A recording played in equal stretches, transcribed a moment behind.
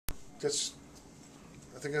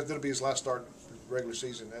I think that'll be his last start in the regular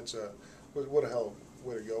season. That's what a hell of a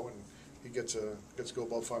way to go, and he gets to go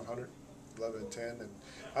above 500, 11-10, and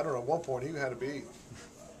I don't know. At one point, he had to be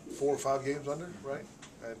 4 or 5 games under, right?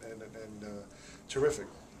 And terrific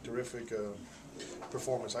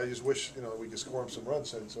performance. I just wish we could score him some runs,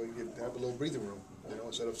 so he could have a little breathing room,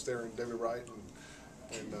 instead of staring David Wright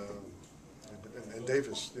and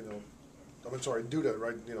Davis, I'm sorry, Duda,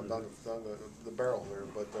 right, down the barrel there.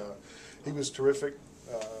 But he was terrific.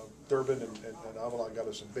 Durbin and Avalon got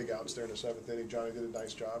us some big outs there in the 7th inning. Johnny did a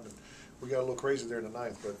nice job, and we got a little crazy there in the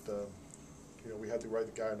 9th. But we had the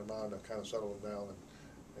right guy on the mound to kind of settle him down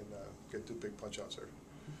and get 2 big punch outs there.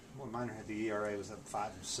 Well, Minor had the ERA was up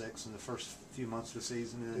 5 and 6 in the first few months of the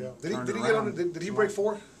season. And yeah. Did he get on? Did he break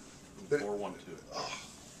 4? 4-1-2. Oh.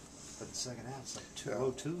 But the second half, it's like 2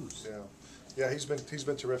 low twos. Yeah, he's been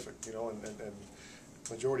terrific, and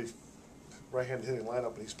majority right-handed hitting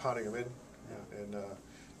lineup, and he's pounding him in, and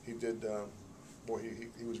he did. Boy,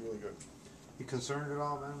 he was really good. You concerned at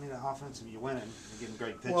all? I mean, the offense, you win it, you're getting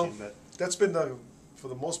great pitching, but that's been for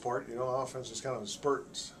the most part. Offense is kind of in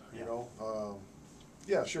spurts.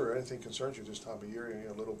 Yeah, sure. Anything concerns you this time of year.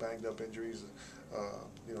 A little banged up injuries.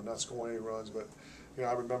 Not scoring any runs, but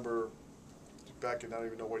I remember back in I don't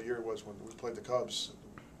even know what year it was when we played the Cubs.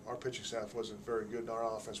 Our pitching staff wasn't very good, and our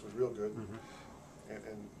offense was real good.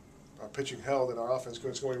 And our pitching held, and our offense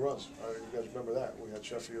couldn't score any runs. You guys remember that? We had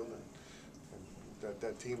Sheffield and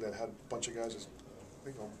that team that had a bunch of guys. I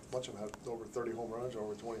think a bunch of them had over 30 home runs, or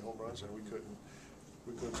over 20 home runs, and we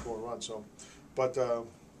couldn't score a run. So, but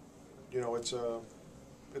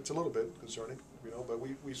it's a little bit concerning, But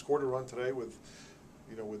we scored a run today with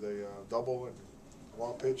a double and a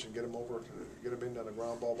long pitch, and get him in on a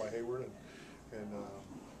ground ball by Hayward, and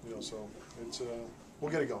so it's we'll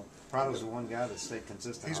get it going. Prado's the one guy that stayed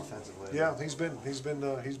consistent offensively. Yeah, he's been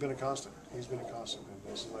a constant. He's been a constant, and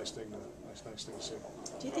that's a nice thing to see.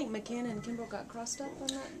 Do you think McKenna and Kimball got crossed up on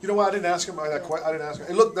that? You know what? I didn't ask him. I didn't ask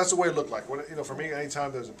him. That's the way it looked like. When for me,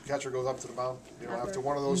 anytime there's a catcher goes up to the mound, after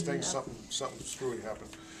one of those things, something screwy happened.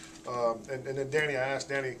 And then Danny, I asked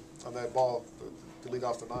Danny on that ball to lead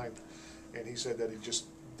off the 9th, and he said that he just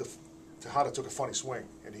Tejada took a funny swing,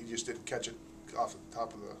 and he just didn't catch it off the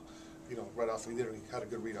top of the, right off. He had a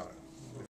good read on it.